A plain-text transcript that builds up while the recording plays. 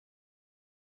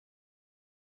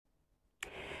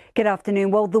Good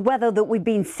afternoon. Well, the weather that we've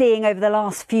been seeing over the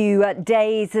last few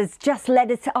days has just led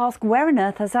us to ask, where on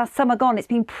earth has our summer gone? It's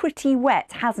been pretty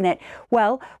wet, hasn't it?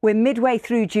 Well, we're midway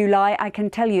through July. I can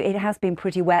tell you it has been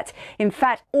pretty wet. In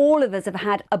fact, all of us have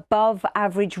had above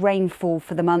average rainfall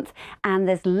for the month, and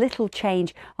there's little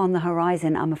change on the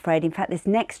horizon, I'm afraid. In fact, this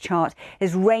next chart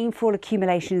is rainfall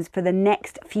accumulations for the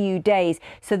next few days.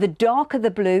 So the darker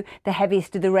the blue, the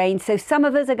heaviest of the rain. So some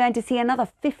of us are going to see another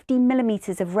 50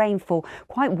 millimetres of rainfall,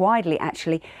 quite widely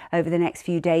actually, over the next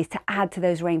few days to add to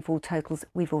those rainfall totals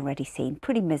we've already seen.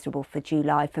 Pretty miserable for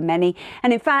July for many.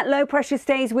 And in fact, low pressure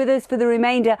stays with us for the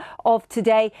remainder of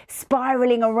today,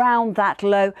 spiralling around that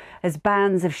low as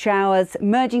bands of showers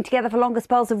merging together for longer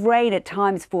spells of rain at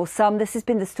times for some. This has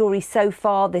been the story so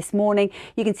far this morning.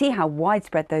 You can see how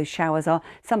widespread those showers are,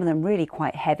 some of them really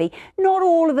quite heavy. Not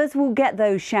all of us will get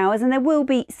those showers, and there will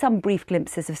be some brief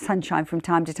glimpses of sunshine from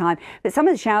time to time, but some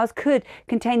of the showers could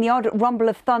contain the odd rumble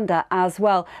of thunder as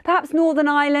well. Perhaps Northern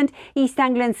Ireland, East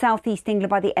Anglia and South East England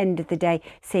by the end of the day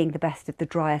seeing the best of the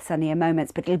drier, sunnier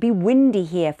moments. But it'll be windy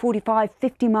here, 45,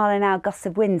 50 mile an hour gusts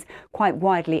of winds quite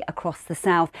widely across the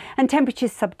south. And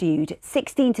temperatures subdued,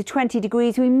 16 to 20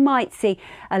 degrees. We might see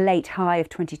a late high of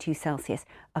 22 Celsius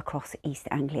across East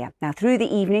Anglia. Now through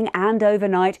the evening and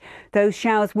overnight, those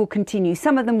showers will continue.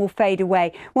 Some of them will fade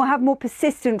away. We'll have more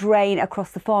persistent rain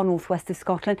across the far northwest of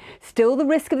Scotland. Still the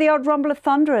risk of the odd rumble of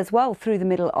thunder as well through the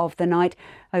middle of the night.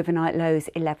 Overnight lows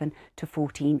 11 to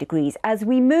 14 degrees. As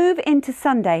we move into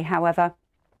Sunday, however,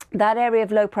 that area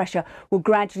of low pressure will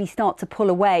gradually start to pull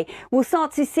away. We'll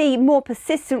start to see more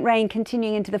persistent rain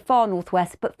continuing into the far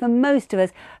northwest, but for most of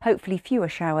us, hopefully fewer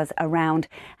showers around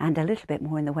and a little bit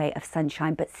more in the way of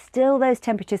sunshine. But still those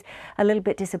temperatures a little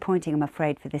bit disappointing, I'm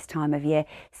afraid, for this time of year,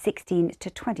 16 to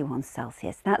 21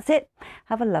 Celsius. That's it.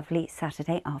 Have a lovely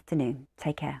Saturday afternoon.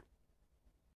 Take care.